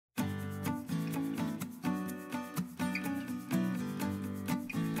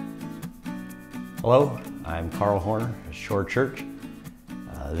Hello, I'm Carl Horner, Shore Church.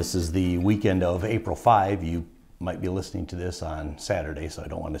 This is the weekend of April 5. You might be listening to this on Saturday, so I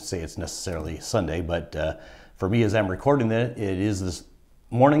don't want to say it's necessarily Sunday, but for me as I'm recording it, it is this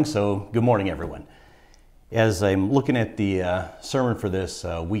morning, so good morning everyone. As I'm looking at the sermon for this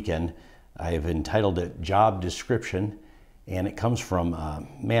weekend, I have entitled it Job Description, and it comes from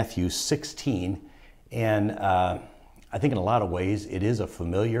Matthew 16, and I think in a lot of ways it is a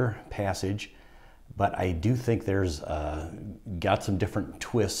familiar passage, but I do think there's got some different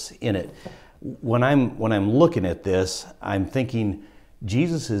twists in it. When I'm looking at this, I'm thinking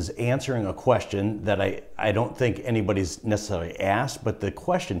Jesus is answering a question that I don't think anybody's necessarily asked, but the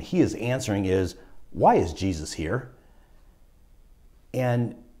question he is answering is, why is Jesus here?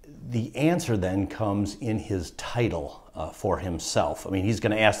 And the answer then comes in his title for himself. I mean, he's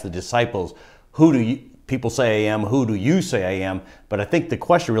going to ask the disciples, who do people say I am? Who do you say I am? But I think the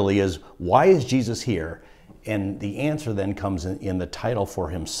question really is, why is Jesus here? And the answer then comes in the title for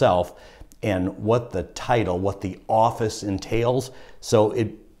himself and what the title, what the office entails. So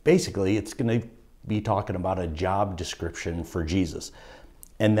it's going to be talking about a job description for Jesus.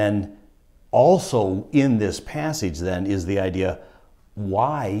 And then also in this passage then is the idea,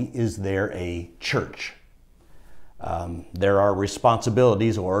 why is there a church? There are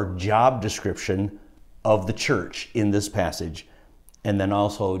responsibilities or job description of the church in this passage, and then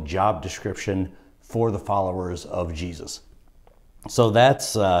also job description for the followers of Jesus. So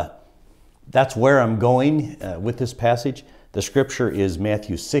that's where I'm going with this passage. The scripture is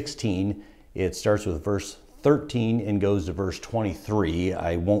Matthew 16. It starts with verse 13 and goes to verse 23.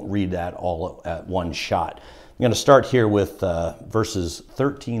 I won't read that all at one shot. I'm going to start here with verses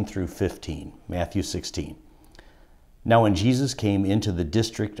 13 through 15, Matthew 16. Now when Jesus came into the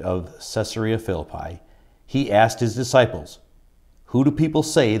district of Caesarea Philippi, he asked his disciples, "Who do people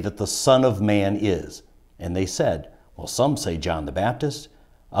say that the Son of Man is?" And they said, "Well, some say John the Baptist,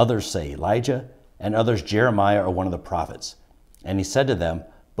 others say Elijah, and others Jeremiah or one of the prophets." And he said to them,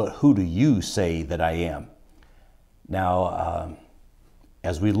 "But who do you say that I am?" Now,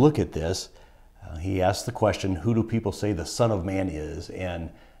 as we look at this, he asked the question, who do people say the Son of Man is?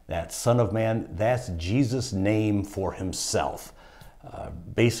 And that Son of Man, that's Jesus' name for himself.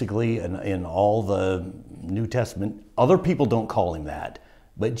 Basically, in all the New Testament, other people don't call him that,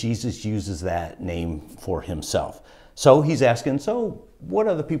 but Jesus uses that name for himself. So he's asking, so what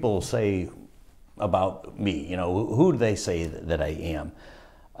other people say about me? You know, who do they say that I am?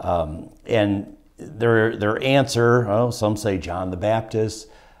 And their answer, some say John the Baptist.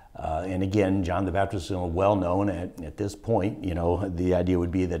 And again, John the Baptist is well known at this point. You know, the idea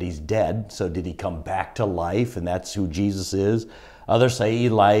would be that he's dead. So did he come back to life? And that's who Jesus is. Others say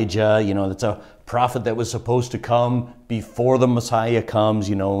Elijah, you know, that's a prophet that was supposed to come before the Messiah comes.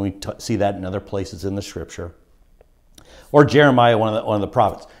 You know, we see that in other places in the scripture. Or Jeremiah, one of the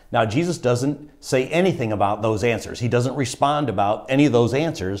prophets. Now, Jesus doesn't say anything about those answers. He doesn't respond about any of those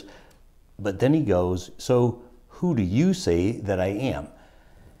answers. But then he goes, so who do you say that I am?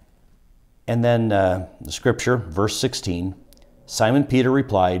 And then the scripture, verse 16, Simon Peter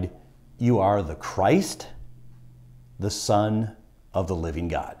replied, "You are the Christ, the Son of the living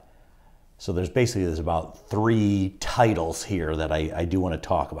God." So there's about three titles here that I do want to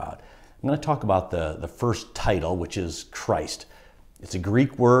talk about. I'm going to talk about the first title, which is Christ. It's a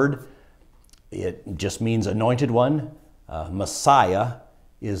Greek word. It just means anointed one. Messiah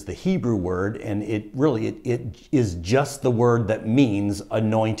is the Hebrew word, and it is just the word that means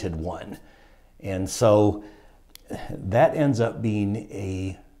anointed one. And so that ends up being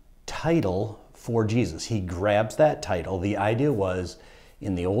a title for Jesus. He grabs that title. The idea was,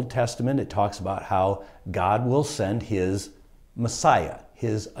 in the Old Testament, it talks about how God will send his Messiah,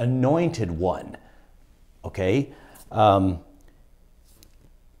 his anointed one. Okay? In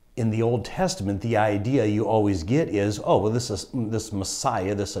the Old Testament, the idea you always get is, oh, well, this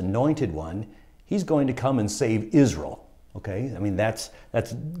Messiah, this anointed one, he's going to come and save Israel. Okay, I mean, that's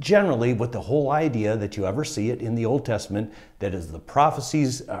generally what the whole idea that you ever see it in the Old Testament, that is the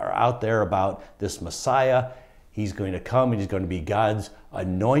prophecies are out there about this Messiah. He's going to come and he's going to be God's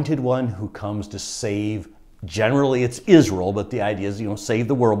anointed one who comes to save. Generally, it's Israel, but the idea is, you know, save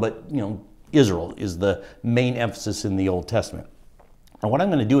the world, but, you know, Israel is the main emphasis in the Old Testament. And what I'm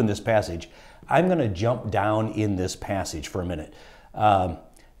going to do in this passage, I'm going to jump down in this passage for a minute.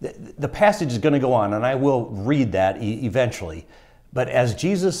 The passage is going to go on, and I will read that eventually. But as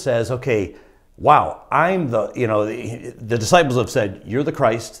Jesus says, okay, wow, I'm the disciples have said, you're the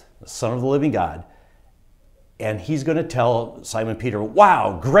Christ, the Son of the living God. And he's going to tell Simon Peter,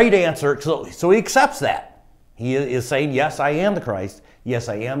 wow, great answer. So he accepts that. He is saying, yes, I am the Christ. Yes,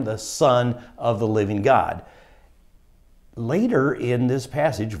 I am the Son of the living God. Later in this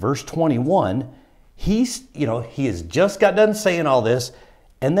passage, verse 21, he has just got done saying all this.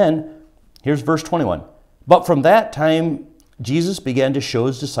 And then here's verse 21. But from that time, Jesus began to show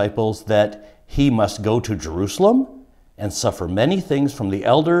his disciples that he must go to Jerusalem and suffer many things from the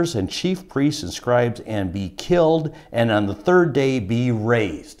elders and chief priests and scribes and be killed, and on the third day be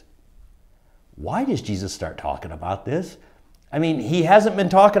raised. Why does Jesus start talking about this? I mean, he hasn't been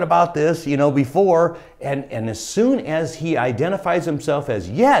talking about this, before. And as soon as he identifies himself as,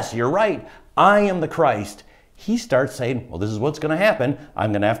 yes, you're right, I am the Christ, he starts saying, well, this is what's going to happen.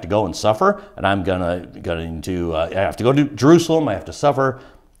 I'm going to have to go and suffer, and I'm I have to go to Jerusalem, I have to suffer,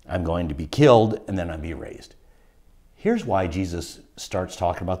 I'm going to be killed, and then I'll be raised. Here's why Jesus starts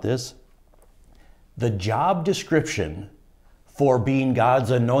talking about this. The job description for being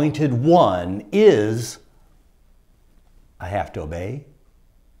God's anointed one is, I have to obey,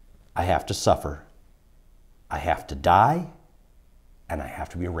 I have to suffer, I have to die, and I have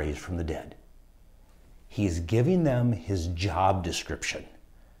to be raised from the dead. He's giving them his job description.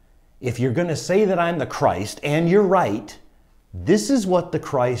 If you're going to say that I'm the Christ, and you're right, this is what the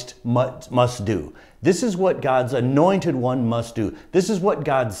Christ must do. This is what God's anointed one must do. This is what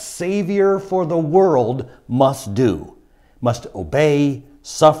God's Savior for the world must do. Must obey,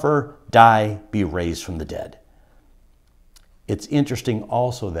 suffer, die, be raised from the dead. It's interesting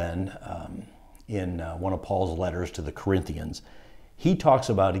also then, in one of Paul's letters to the Corinthians, he talks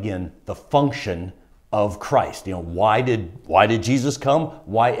about, again, the function of Christ. Why did Jesus come?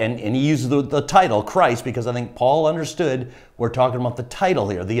 Why? And he uses the title Christ, because I think Paul understood we're talking about the title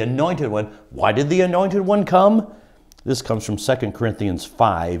here, the anointed one. Why did the anointed one come? This comes from 2 Corinthians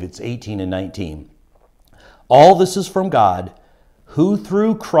 5, it's 18 and 19. All this is from God, who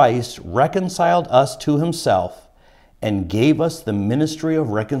through Christ reconciled us to himself and gave us the ministry of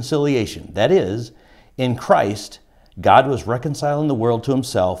reconciliation. That is, in Christ, God was reconciling the world to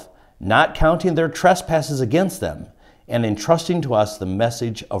himself, not counting their trespasses against them, and entrusting to us the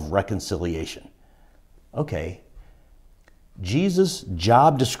message of reconciliation. Okay, Jesus'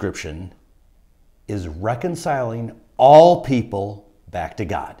 job description is reconciling all people back to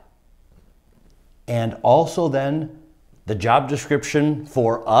God. And also then, the job description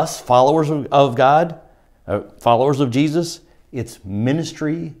for us, followers of God, followers of Jesus, it's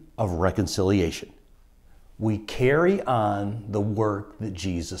ministry of reconciliation. We carry on the work that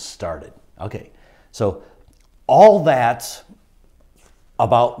Jesus started. Okay, so all that's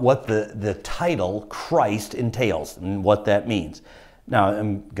about what the title Christ entails and what that means. Now,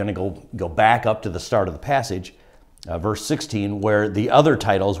 I'm going to go back up to the start of the passage, verse 16, where the other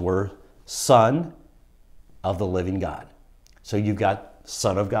titles were Son of the living God. So you've got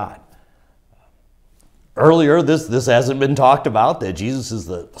Son of God. Earlier, this hasn't been talked about, that Jesus is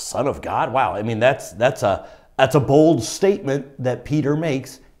the Son of God. Wow, I mean, that's a bold statement that Peter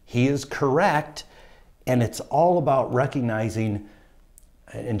makes. He is correct, and it's all about recognizing,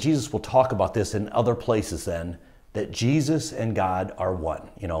 and Jesus will talk about this in other places then, that Jesus and God are one.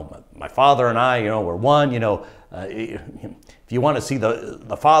 My Father and I, we're one. If you want to see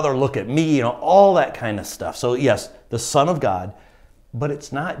the Father, look at me, all that kind of stuff. So yes, the Son of God. But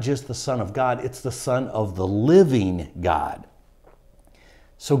it's not just the Son of God, it's the Son of the living God.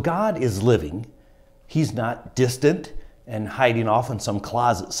 So God is living. He's not distant and hiding off in some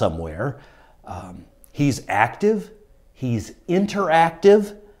closet somewhere. He's active, he's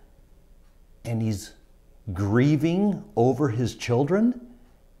interactive, and he's grieving over his children,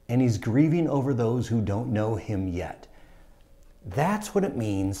 and he's grieving over those who don't know him yet. That's what it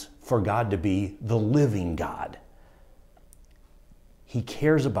means for God to be the living God. He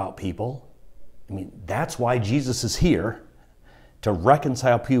cares about people. I mean, that's why Jesus is here, to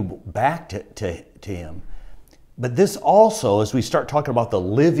reconcile people back to him. But this also, as we start talking about the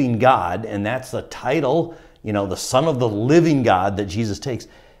living God, and that's the title, the Son of the living God that Jesus takes,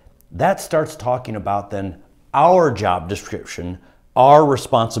 that starts talking about then our job description, our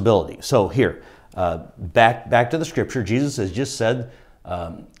responsibility. So here, back to the scripture, Jesus has just said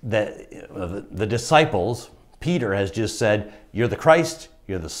that the disciples, Peter has just said, you're the Christ,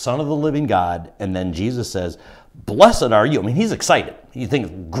 you're the Son of the living God. And then Jesus says, blessed are you. I mean, he's excited. He thinks,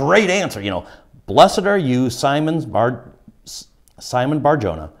 great answer. Blessed are you, Simon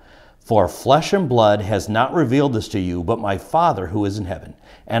Bar-Jonah, for flesh and blood has not revealed this to you, but my Father who is in heaven.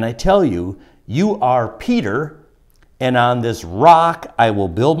 And I tell you, you are Peter, and on this rock I will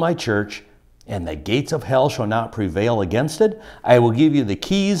build my church, and the gates of hell shall not prevail against it. I will give you the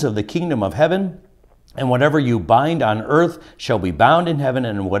keys of the kingdom of heaven. And whatever you bind on earth shall be bound in heaven,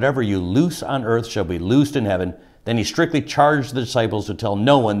 and whatever you loose on earth shall be loosed in heaven. Then he strictly charged the disciples to tell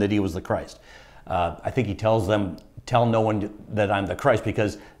no one that he was the Christ. I think he tells them, tell no one that I'm the Christ,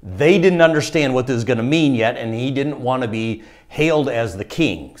 because they didn't understand what this is going to mean yet, and he didn't want to be hailed as the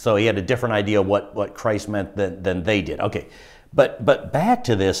king. So he had a different idea what Christ meant than they did. Okay, but back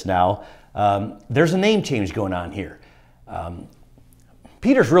to this now. There's a name change going on here.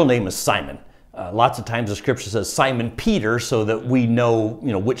 Peter's real name is Simon. Lots of times the scripture says Simon Peter, so that we know,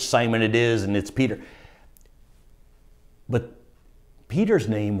 which Simon it is, and it's Peter. But Peter's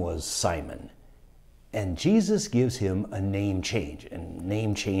name was Simon, and Jesus gives him a name change. And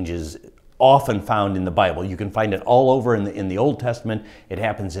name change is often found in the Bible. You can find it all over in the Old Testament. It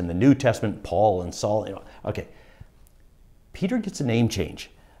happens in the New Testament, Paul and Saul. Okay, Peter gets a name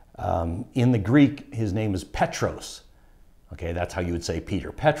change. In the Greek, his name is Petros. Okay, that's how you would say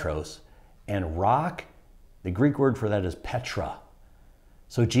Peter, Petros. And rock, the Greek word for that is Petra.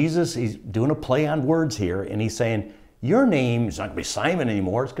 So Jesus, he's doing a play on words here, and he's saying, your name is not going to be Simon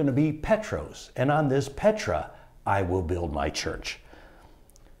anymore, it's going to be Petros. And on this Petra, I will build my church.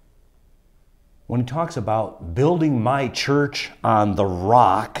 When he talks about building my church on the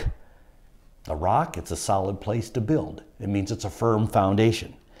rock, it's a solid place to build. It means it's a firm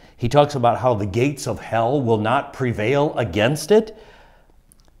foundation. He talks about how the gates of hell will not prevail against it.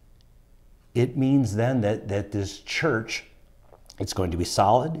 It means then that this church, it's going to be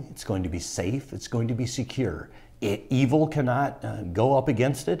solid, it's going to be safe, it's going to be secure. Evil cannot go up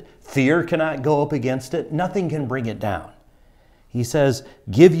against it. Fear cannot go up against it. Nothing can bring it down. He says,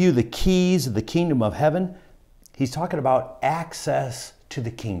 give you the keys of the kingdom of heaven. He's talking about access to the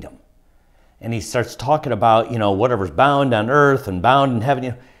kingdom. And he starts talking about, whatever's bound on earth and bound in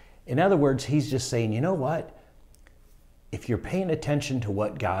heaven. In other words, he's just saying, you know what? If you're paying attention to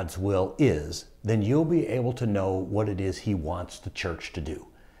what God's will is, then you'll be able to know what it is he wants the church to do.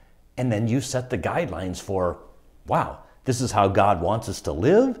 And then you set the guidelines for, wow, this is how God wants us to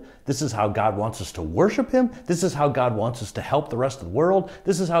live. This is how God wants us to worship him. This is how God wants us to help the rest of the world.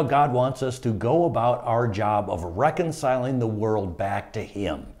 This is how God wants us to go about our job of reconciling the world back to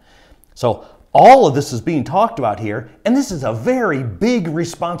him. So all of this is being talked about here, and this is a very big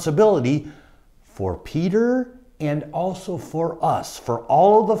responsibility for Peter and also for us, for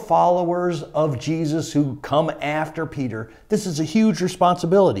all of the followers of Jesus who come after Peter. This is a huge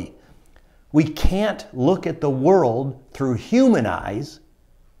responsibility. We can't look at the world through human eyes.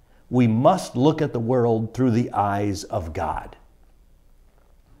 We must look at the world through the eyes of God.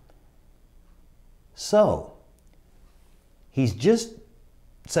 So, he's just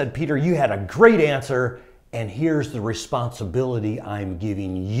said, Peter, you had a great answer, and here's the responsibility I'm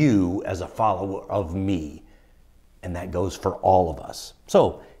giving you as a follower of me. And that goes for all of us.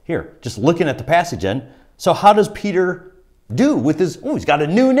 So, here, just looking at the passage then, so how does Peter do with his, he's got a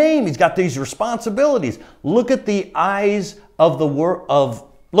new name, he's got these responsibilities. Look at the eyes of the world,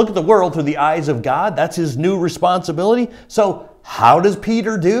 look at the world through the eyes of God. That's his new responsibility. So how does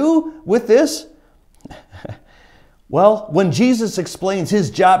Peter do with this? Well, when Jesus explains his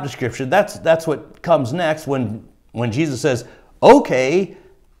job description, that's what comes next. When Jesus says, okay,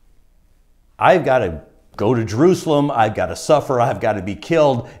 I've got to go to Jerusalem, I've got to suffer, I've got to be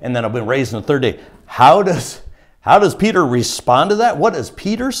killed, and then I've been raised on the third day. How does Peter respond to that? What does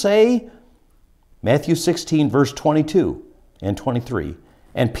Peter say? Matthew 16, verse 22 and 23.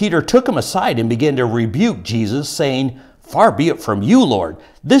 And Peter took him aside and began to rebuke Jesus, saying, far be it from you, Lord.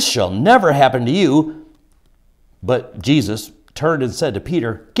 This shall never happen to you. But Jesus turned and said to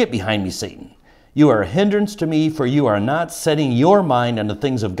Peter, get behind me, Satan. You are a hindrance to me, for you are not setting your mind on the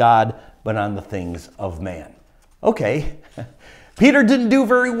things of God, but on the things of man. Okay. Peter didn't do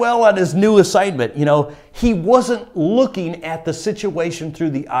very well on his new assignment. He wasn't looking at the situation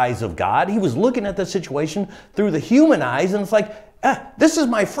through the eyes of God. He was looking at the situation through the human eyes, and it's like, this is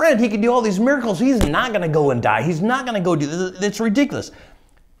my friend. He can do all these miracles. He's not going to go and die. He's not going to go do this. It's ridiculous.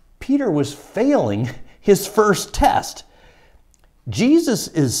 Peter was failing his first test. Jesus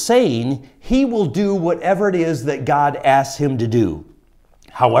is saying he will do whatever it is that God asks him to do.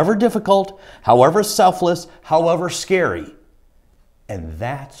 However difficult, however selfless, however scary. And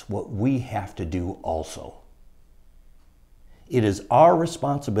that's what we have to do also. It is our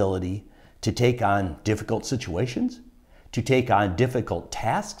responsibility to take on difficult situations, to take on difficult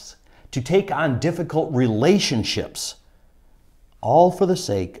tasks, to take on difficult relationships, all for the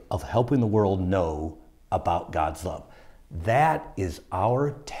sake of helping the world know about God's love. That is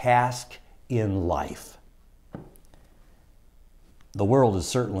our task in life. The world is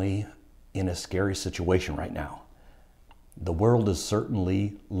certainly in a scary situation right now. The world is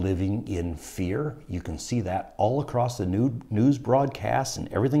certainly living in fear. You can see that all across the news broadcasts and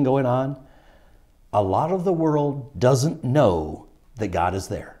everything going on. A lot of the world doesn't know that God is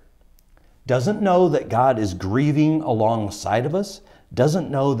there, doesn't know that God is grieving alongside of us, doesn't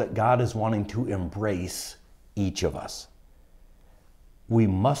know that God is wanting to embrace each of us. We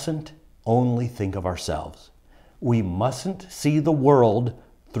mustn't only think of ourselves. We mustn't see the world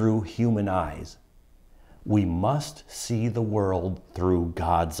through human eyes. We must see the world through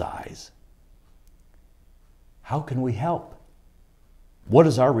God's eyes. How can we help? What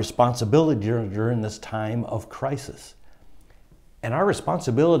is our responsibility during this time of crisis? And our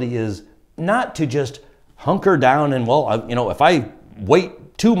responsibility is not to just hunker down and, well, if I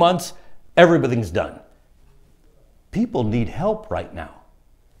wait 2 months, everything's done. People need help right now.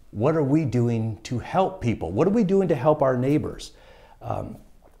 What are we doing to help people? What are we doing to help our neighbors?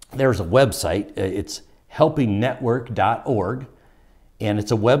 There's a website, it's helpingnetwork.org, and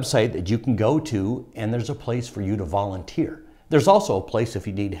it's a website that you can go to, and there's a place for you to volunteer. There's also a place if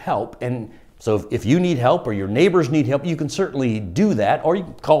you need help, and so if you need help or your neighbors need help, you can certainly do that, or you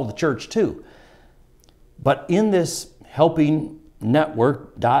can call the church too. But in this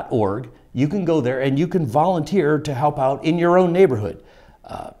helpingnetwork.org, you can go there and you can volunteer to help out in your own neighborhood.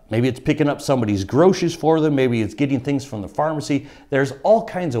 Maybe it's picking up somebody's groceries for them. Maybe it's getting things from the pharmacy. There's all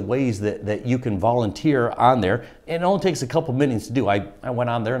kinds of ways that you can volunteer on there. And it only takes a couple minutes to do. I went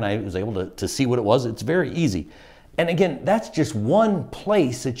on there and I was able to see what it was. It's very easy. And again, that's just one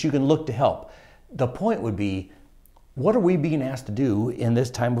place that you can look to help. The point would be, what are we being asked to do in this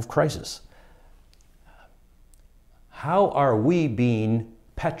time of crisis? How are we being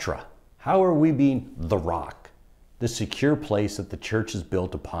Petra? How are we being the rock? The secure place that the church is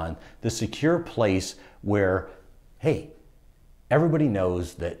built upon, the secure place where, hey, everybody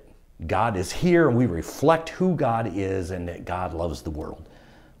knows that God is here and we reflect who God is and that God loves the world.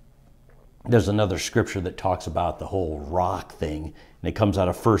 There's another scripture that talks about the whole rock thing, and it comes out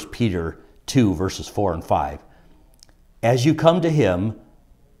of 1 Peter 2, verses 4 and 5. As you come to him,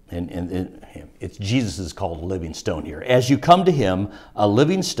 and it's Jesus is called a living stone here. As you come to him, a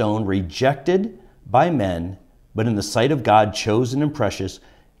living stone rejected by men, but in the sight of God, chosen and precious,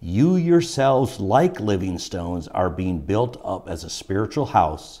 you yourselves, like living stones, are being built up as a spiritual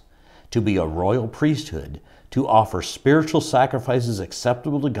house, to be a royal priesthood, to offer spiritual sacrifices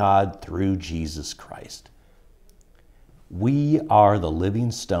acceptable to God through Jesus Christ. We are the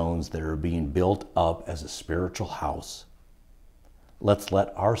living stones that are being built up as a spiritual house. Let's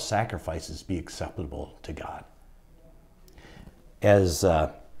let our sacrifices be acceptable to God. As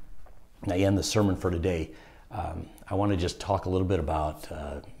I end the sermon for today, I want to just talk a little bit about,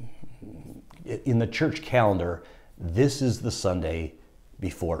 in the church calendar, this is the Sunday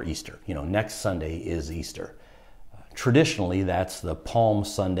before Easter. Next Sunday is Easter. Traditionally, that's the Palm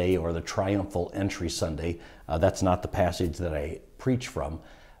Sunday or the Triumphal Entry Sunday. That's not the passage that I preach from.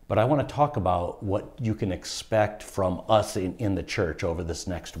 But I want to talk about what you can expect from us in the church over this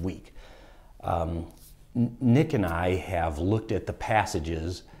next week. Nick and I have looked at the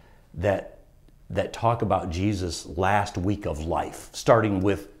passages that talk about Jesus' last week of life, starting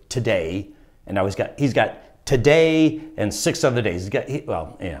with today, and now he's got today and 6 other days. He's got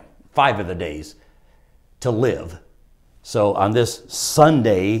 5 of the days to live. So on this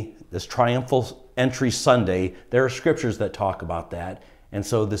Sunday, this Triumphal Entry Sunday, there are scriptures that talk about that. And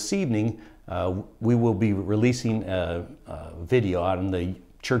so this evening, we will be releasing a video on the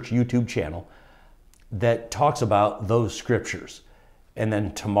church YouTube channel that talks about those scriptures. And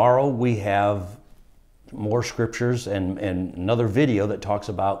then tomorrow we have more scriptures and another video that talks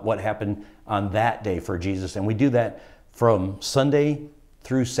about what happened on that day for Jesus. And we do that from Sunday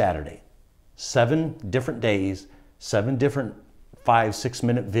through Saturday. 7 different days, 7 different 5-6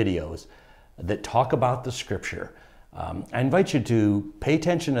 minute videos that talk about the scripture. I invite you to pay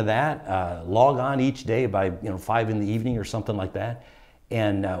attention to that, log on each day by 5 in the evening or something like that,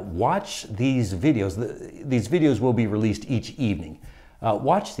 and watch these videos. These videos will be released each evening.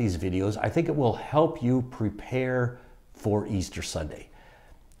 Watch these videos. I think it will help you prepare for Easter Sunday.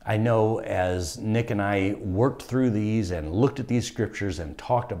 I know as Nick and I worked through these and looked at these scriptures and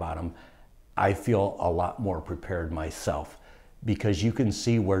talked about them, I feel a lot more prepared myself, because you can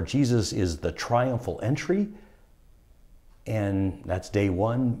see where Jesus is the triumphal entry, and that's day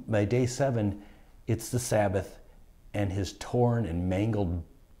 1. By day 7, it's the Sabbath, and his torn and mangled,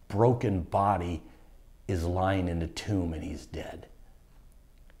 broken body is lying in a tomb and he's dead.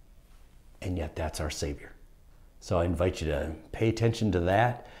 And yet that's our Savior. So I invite you to pay attention to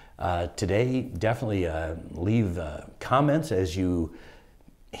that. Today, definitely leave comments as you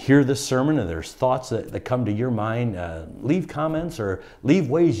hear this sermon, and there's thoughts that come to your mind. Leave comments or leave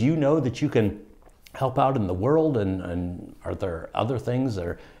ways that you can help out in the world, and are there other things,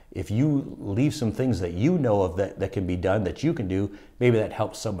 or if you leave some things that you know of that can be done, that you can do, maybe that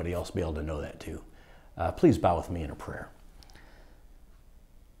helps somebody else be able to know that too. Please bow with me in a prayer.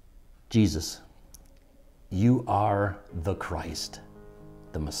 Jesus, you are the Christ,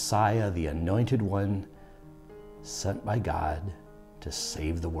 the Messiah, the Anointed One, sent by God to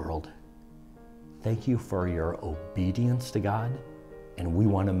save the world. Thank you for your obedience to God, and we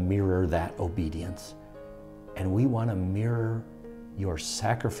want to mirror that obedience. And we want to mirror your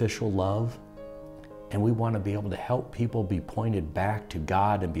sacrificial love, and we want to be able to help people be pointed back to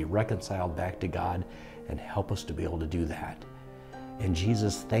God and be reconciled back to God, and help us to be able to do that. And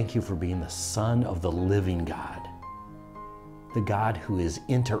Jesus, thank you for being the Son of the living God, the God who is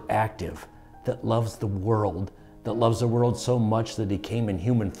interactive, that loves the world so much that he came in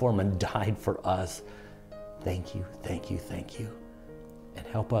human form and died for us. Thank you, thank you, thank you. And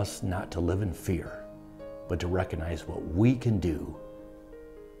help us not to live in fear, but to recognize what we can do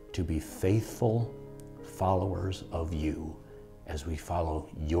to be faithful followers of you as we follow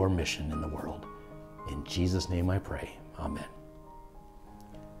your mission in the world. In Jesus' name I pray, amen.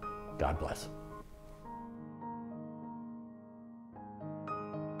 God bless.